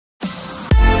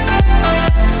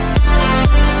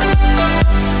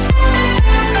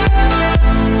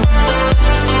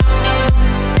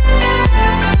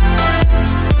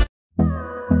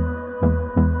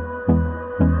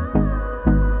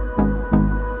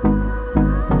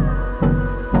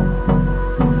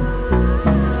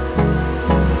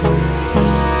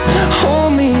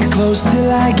close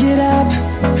till I get up.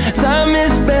 Time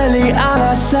is barely on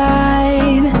our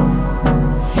side.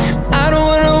 I don't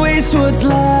wanna waste what's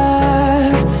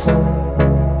left.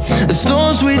 The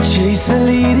storms we chase are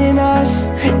leading us,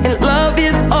 and love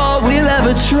is all we'll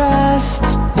ever trust.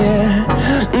 Yeah,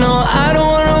 no, I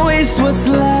don't wanna waste what's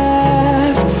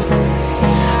left.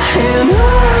 And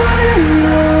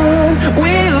on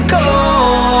we'll go,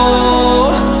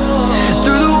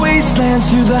 through the wastelands,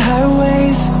 through the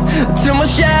highways, till my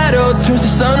shadow turns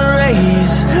to sun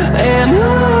rays. And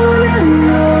on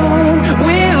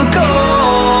we'll go,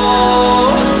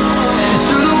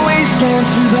 through the wastelands,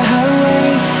 through the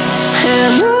highways,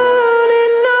 and on.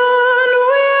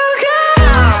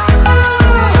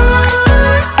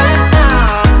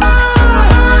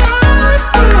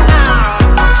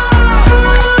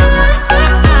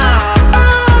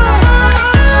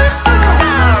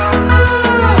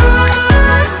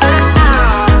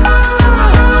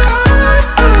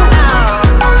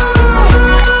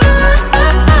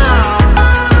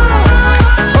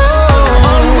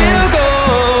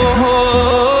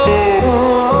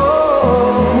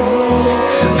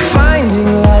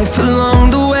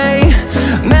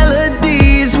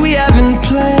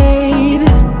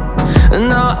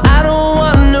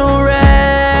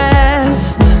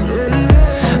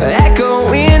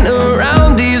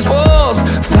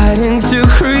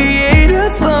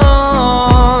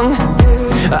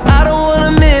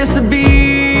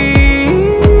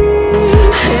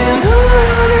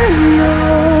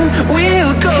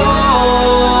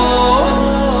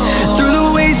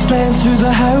 Through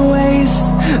the highways,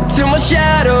 till my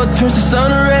shadow turns to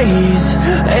sun rays.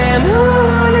 And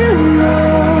on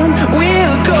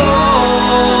we'll go,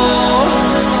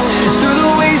 through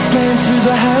the wastelands, through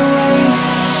the highways,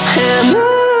 and on.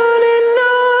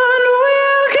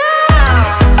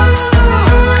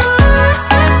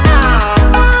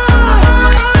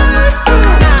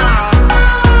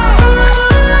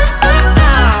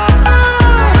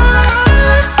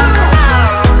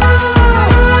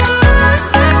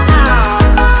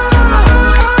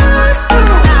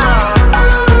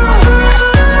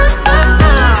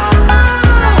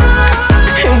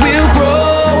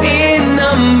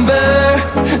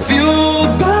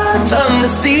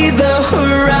 See the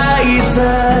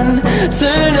horizon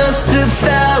turn us to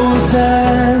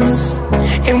thousands,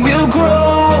 and we'll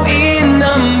grow in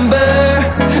number,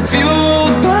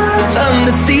 fueled by them.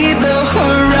 To see the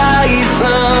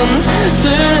horizon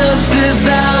turn us to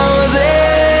thousands,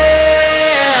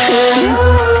 and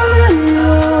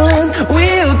on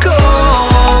we'll go,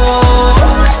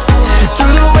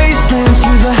 through the wastelands,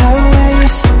 through the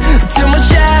highways, till my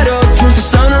shadow turns to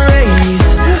sun rays.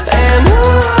 And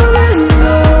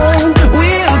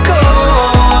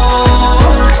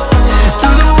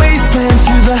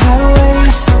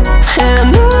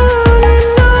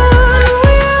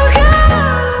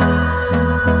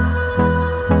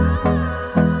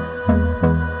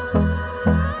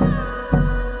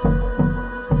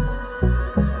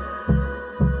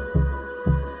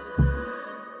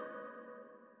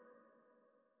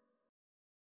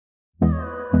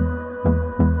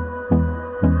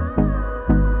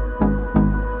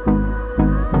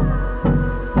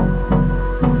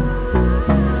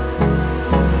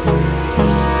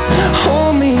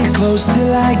close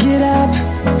till I get up.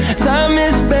 Time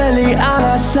is barely on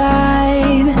our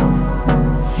side.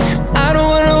 I don't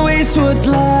wanna waste what's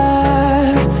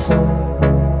left.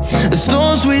 The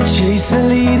storms we chase are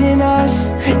leading us,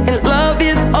 and love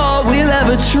is